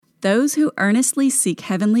Those who earnestly seek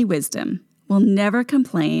heavenly wisdom will never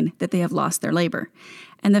complain that they have lost their labor,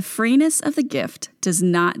 and the freeness of the gift does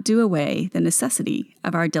not do away the necessity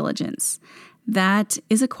of our diligence. That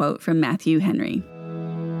is a quote from Matthew Henry.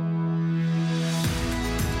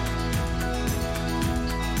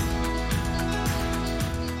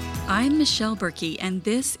 I'm Michelle Berkey, and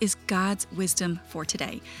this is God's Wisdom for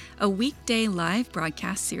Today, a weekday live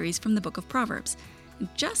broadcast series from the book of Proverbs.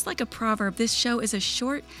 Just like a proverb, this show is a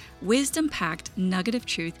short, wisdom-packed nugget of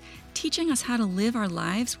truth teaching us how to live our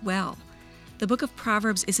lives well. The book of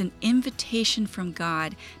Proverbs is an invitation from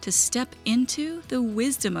God to step into the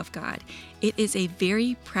wisdom of God. It is a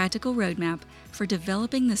very practical roadmap for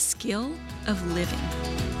developing the skill of living.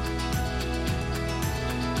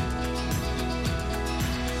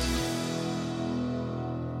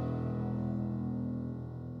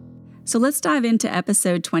 So let's dive into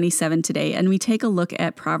episode 27 today, and we take a look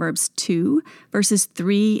at Proverbs 2, verses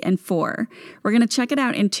 3 and 4. We're going to check it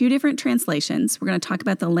out in two different translations. We're going to talk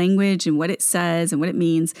about the language and what it says and what it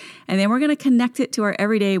means, and then we're going to connect it to our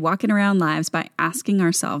everyday walking around lives by asking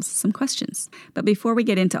ourselves some questions. But before we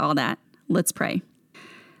get into all that, let's pray.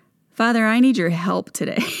 Father, I need your help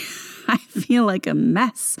today. I feel like a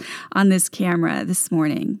mess on this camera this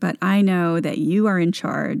morning, but I know that you are in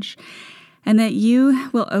charge, and that you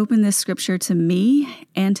will open this scripture to me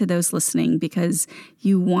and to those listening because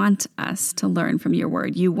you want us to learn from your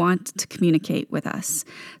word. You want to communicate with us.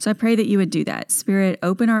 So I pray that you would do that. Spirit,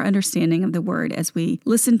 open our understanding of the word as we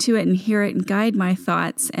listen to it and hear it, and guide my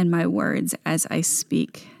thoughts and my words as I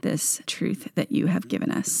speak this truth that you have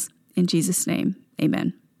given us. In Jesus' name,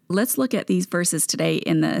 amen. Let's look at these verses today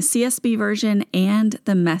in the CSB version and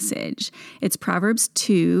the Message. It's Proverbs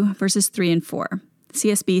 2, verses 3 and 4.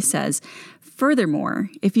 CSB says, "Furthermore,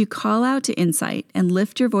 if you call out to insight and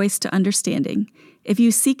lift your voice to understanding, if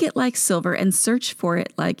you seek it like silver and search for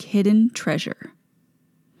it like hidden treasure."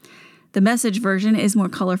 The Message version is more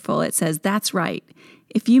colorful. It says, "That's right.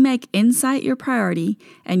 If you make insight your priority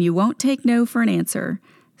and you won't take no for an answer,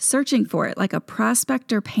 searching for it like a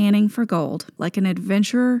prospector panning for gold, like an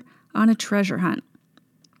adventurer on a treasure hunt."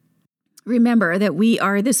 Remember that we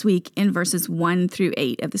are this week in verses 1 through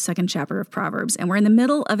 8 of the second chapter of Proverbs, and we're in the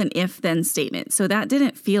middle of an if-then statement. So that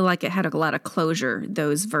didn't feel like it had a lot of closure,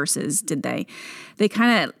 those verses, did they? They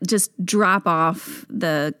kind of just drop off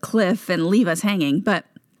the cliff and leave us hanging. But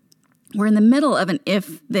we're in the middle of an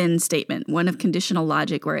if-then statement, one of conditional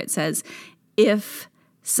logic, where it says, if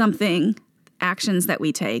something, actions that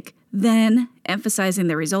we take, then emphasizing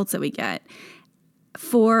the results that we get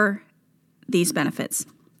for these benefits.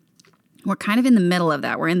 We're kind of in the middle of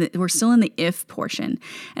that. We're still in the if portion.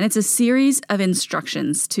 And it's a series of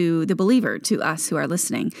instructions to the believer, to us who are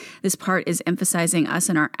listening. This part is emphasizing us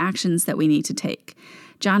and our actions that we need to take.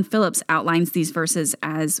 John Phillips outlines these verses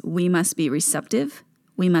as we must be receptive,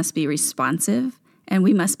 we must be responsive, and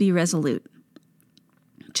we must be resolute.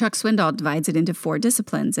 Chuck Swindoll divides it into 4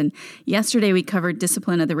 disciplines. And yesterday we covered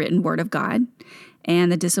discipline of the written word of God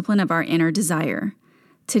and the discipline of our inner desire.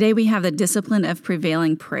 Today we have the discipline of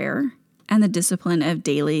prevailing prayer and the discipline of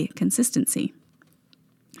daily consistency.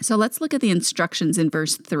 So let's look at the instructions in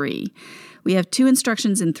verse 3. We have 2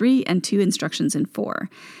 instructions in 3 and 2 instructions in 4.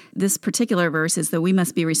 This particular verse is that we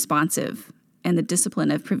must be responsive and the discipline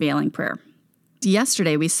of prevailing prayer.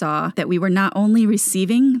 Yesterday we saw that we were not only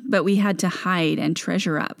receiving, but we had to hide and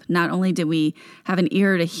treasure up. Not only did we have an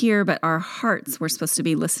ear to hear, but our hearts were supposed to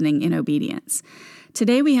be listening in obedience.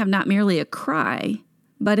 Today we have not merely a cry,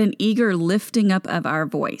 but an eager lifting up of our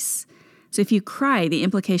voice. So if you cry, the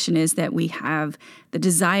implication is that we have the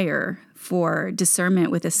desire for discernment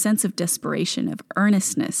with a sense of desperation, of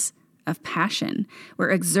earnestness, of passion.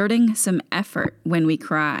 We're exerting some effort when we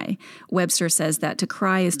cry. Webster says that to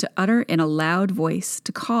cry is to utter in a loud voice,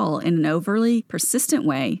 to call in an overly persistent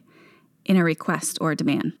way in a request or a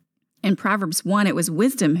demand. In Proverbs 1, it was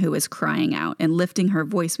wisdom who was crying out and lifting her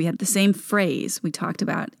voice. We had the same phrase we talked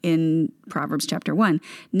about in Proverbs chapter 1.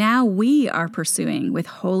 Now we are pursuing with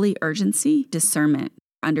holy urgency, discernment,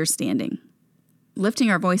 understanding. Lifting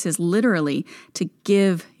our voice is literally to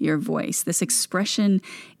give your voice. This expression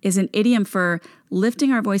is an idiom for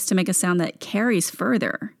lifting our voice to make a sound that carries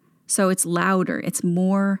further. So it's louder, it's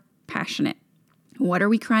more passionate. What are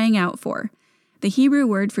we crying out for? The Hebrew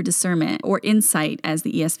word for discernment, or insight as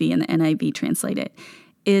the ESV and the NIV translate it,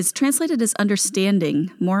 is translated as understanding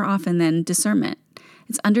more often than discernment.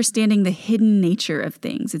 It's understanding the hidden nature of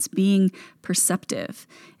things. It's being perceptive.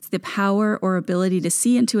 It's the power or ability to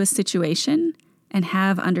see into a situation and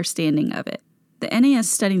have understanding of it. The NAS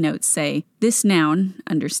study notes say, this noun,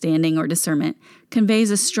 understanding or discernment, conveys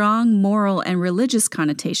a strong moral and religious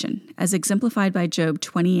connotation, as exemplified by Job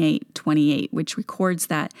 28:28, which records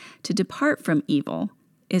that to depart from evil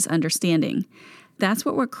is understanding. That's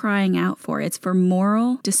what we're crying out for. It's for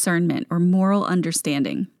moral discernment or moral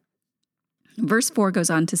understanding. Verse 4 goes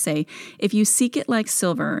on to say, if you seek it like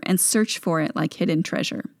silver and search for it like hidden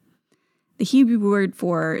treasure. The Hebrew word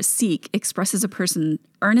for seek expresses a person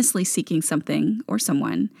earnestly seeking something or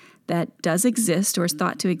someone that does exist or is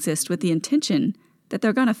thought to exist with the intention that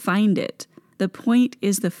they're going to find it. The point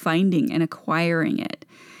is the finding and acquiring it.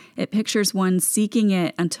 It pictures one seeking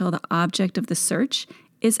it until the object of the search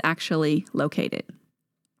is actually located.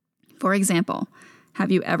 For example,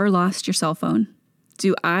 have you ever lost your cell phone?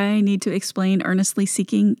 Do I need to explain earnestly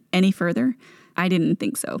seeking any further? I didn't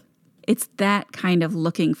think so. It's that kind of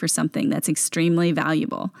looking for something that's extremely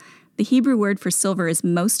valuable. The Hebrew word for silver is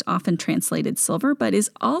most often translated silver, but is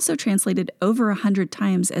also translated over 100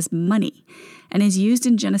 times as money, and is used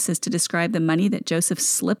in Genesis to describe the money that Joseph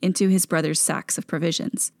slipped into his brother's sacks of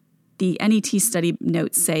provisions. The NET study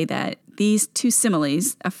notes say that these two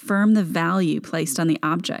similes affirm the value placed on the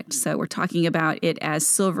object. So we're talking about it as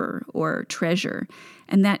silver or treasure,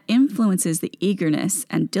 and that influences the eagerness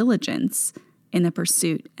and diligence in the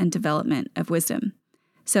pursuit and development of wisdom.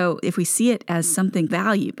 So if we see it as something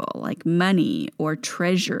valuable, like money or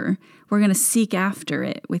treasure, we're going to seek after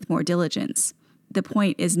it with more diligence. The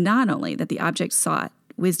point is not only that the object sought,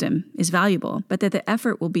 wisdom, is valuable, but that the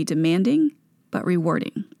effort will be demanding but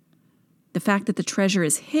rewarding. The fact that the treasure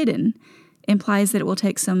is hidden implies that it will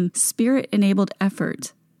take some spirit-enabled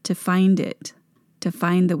effort to find it, to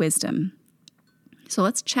find the wisdom. So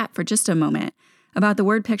let's chat for just a moment about the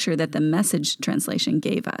word picture that the Message translation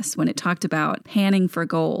gave us when it talked about panning for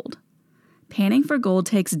gold. Panning for gold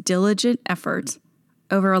takes diligent effort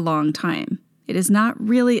over a long time. It is not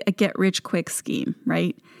really a get-rich-quick scheme,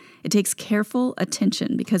 right? It takes careful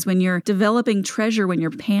attention because when you're developing treasure, when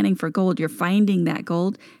you're panning for gold, you're finding that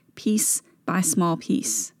gold piece by small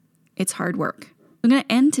piece. It's hard work. I'm going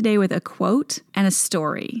to end today with a quote and a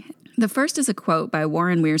story. The first is a quote by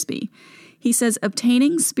Warren Wiersbe. He says,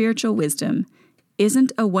 obtaining spiritual wisdom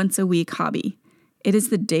isn't a once-a-week hobby. It is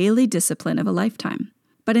the daily discipline of a lifetime.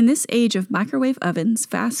 But in this age of microwave ovens,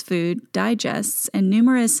 fast food, digests, and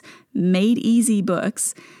numerous made-easy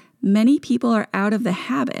books, many people are out of the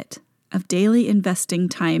habit of daily investing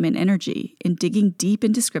time and energy in digging deep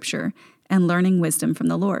into Scripture and learning wisdom from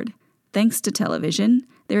the Lord. Thanks to television,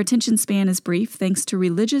 their attention span is brief. Thanks to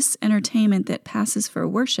religious entertainment that passes for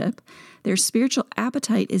worship, their spiritual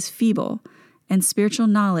appetite is feeble, and spiritual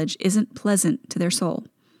knowledge isn't pleasant to their soul.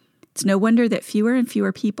 It's no wonder that fewer and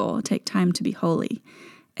fewer people take time to be holy,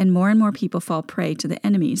 and more people fall prey to the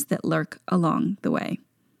enemies that lurk along the way.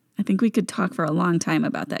 I think we could talk for a long time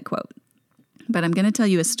about that quote, but I'm going to tell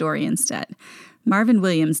you a story instead. Marvin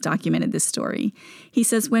Williams documented this story. He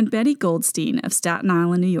says, when Betty Goldstein of Staten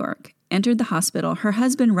Island, New York, entered the hospital, her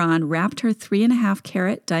husband Ron wrapped her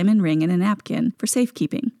 3.5-carat diamond ring in a napkin for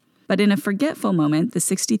safekeeping. But in a forgetful moment, the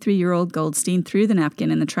 63-year-old Goldstein threw the napkin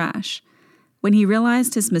in the trash. When he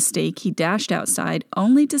realized his mistake, he dashed outside,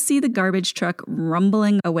 only to see the garbage truck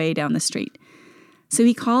rumbling away down the street. So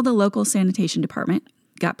he called the local sanitation department,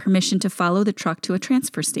 got permission to follow the truck to a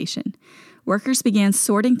transfer station. Workers began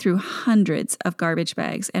sorting through hundreds of garbage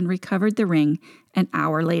bags and recovered the ring an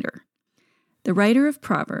hour later. The writer of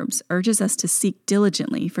Proverbs urges us to seek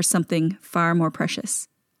diligently for something far more precious,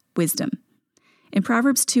 wisdom. In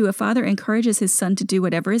Proverbs 2, a father encourages his son to do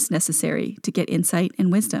whatever is necessary to get insight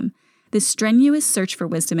and wisdom. This strenuous search for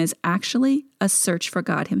wisdom is actually a search for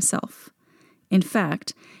God himself. In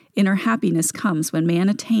fact, inner happiness comes when man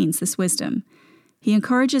attains this wisdom. He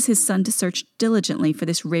encourages his son to search diligently for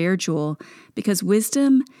this rare jewel because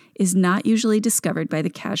wisdom is not usually discovered by the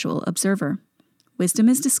casual observer. Wisdom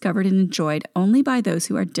is discovered and enjoyed only by those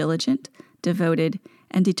who are diligent, devoted,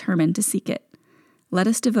 and determined to seek it. Let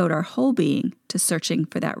us devote our whole being to searching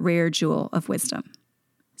for that rare jewel of wisdom.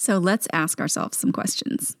 So let's ask ourselves some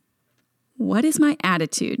questions. What is my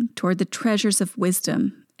attitude toward the treasures of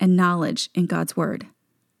wisdom and knowledge in God's Word?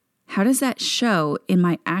 How does that show in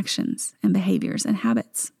my actions and behaviors and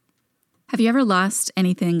habits? Have you ever lost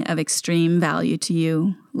anything of extreme value to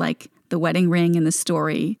you, like the wedding ring in the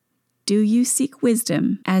story? Do you seek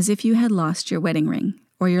wisdom as if you had lost your wedding ring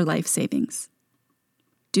or your life savings?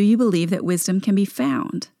 Do you believe that wisdom can be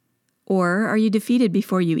found? Or are you defeated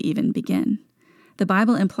before you even begin? The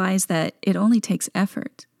Bible implies that it only takes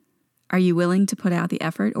effort. Are you willing to put out the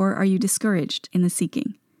effort, or are you discouraged in the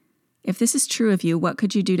seeking? If this is true of you, what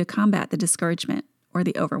could you do to combat the discouragement or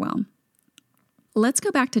the overwhelm? Let's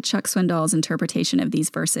go back to Chuck Swindoll's interpretation of these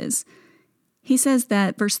verses. He says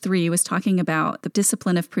that verse 3 was talking about the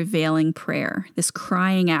discipline of prevailing prayer. This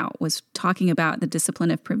crying out was talking about the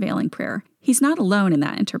discipline of prevailing prayer. He's not alone in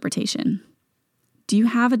that interpretation. Do you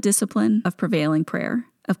have a discipline of prevailing prayer,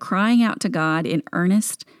 of crying out to God in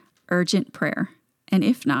earnest, urgent prayer? And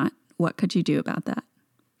if not, what could you do about that?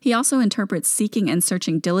 He also interprets seeking and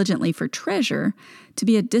searching diligently for treasure to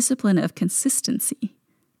be a discipline of consistency,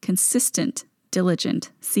 consistent,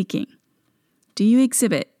 diligent seeking. Do you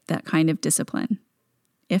exhibit that kind of discipline?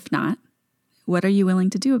 If not, what are you willing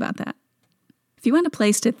to do about that? If you want a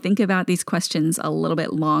place to think about these questions a little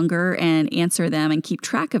bit longer and answer them and keep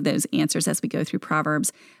track of those answers as we go through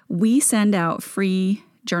Proverbs, we send out free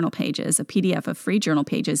journal pages, a PDF of free journal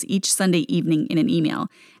pages each Sunday evening in an email.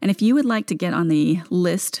 And if you would like to get on the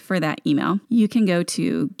list for that email, you can go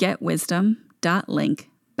to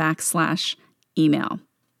getwisdom.link/email.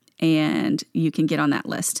 And you can get on that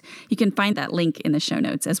list. You can find that link in the show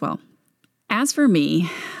notes as well. As for me,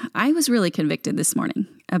 I was really convicted this morning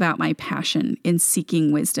about my passion in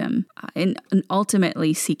seeking wisdom and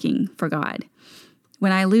ultimately seeking for God.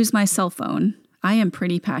 When I lose my cell phone, I am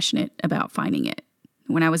pretty passionate about finding it.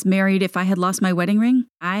 When I was married, if I had lost my wedding ring,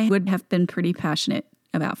 I would have been pretty passionate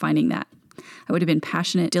about finding that. I would have been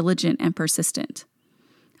passionate, diligent, and persistent.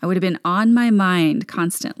 I would have been on my mind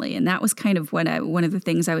constantly. And that was kind of one of the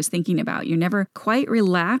things I was thinking about. You're never quite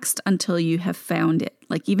relaxed until you have found it.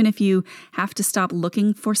 Like even if you have to stop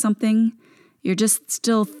looking for something, you're just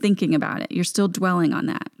still thinking about it. You're still dwelling on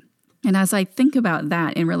that. And as I think about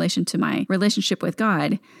that in relation to my relationship with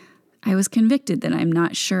God, I was convicted that I'm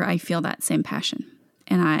not sure I feel that same passion.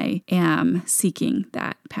 And I am seeking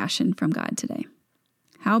that passion from God today.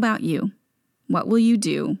 How about you? What will you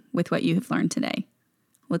do with what you have learned today?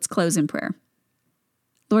 Let's close in prayer.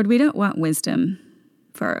 Lord, we don't want wisdom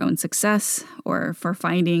for our own success or for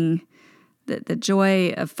finding the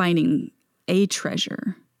joy of finding a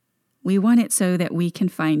treasure. We want it so that we can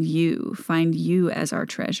find you as our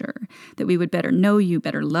treasure, that we would better know you,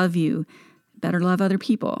 better love other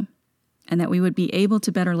people, and that we would be able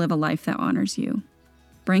to better live a life that honors you.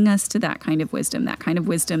 Bring us to that kind of wisdom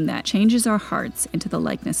that changes our hearts into the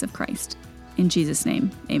likeness of Christ. In Jesus'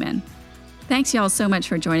 name, amen. Thanks, y'all, so much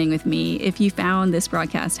for joining with me. If you found this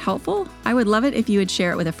broadcast helpful, I would love it if you would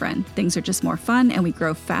share it with a friend. Things are just more fun and we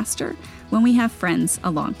grow faster when we have friends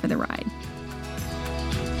along for the ride.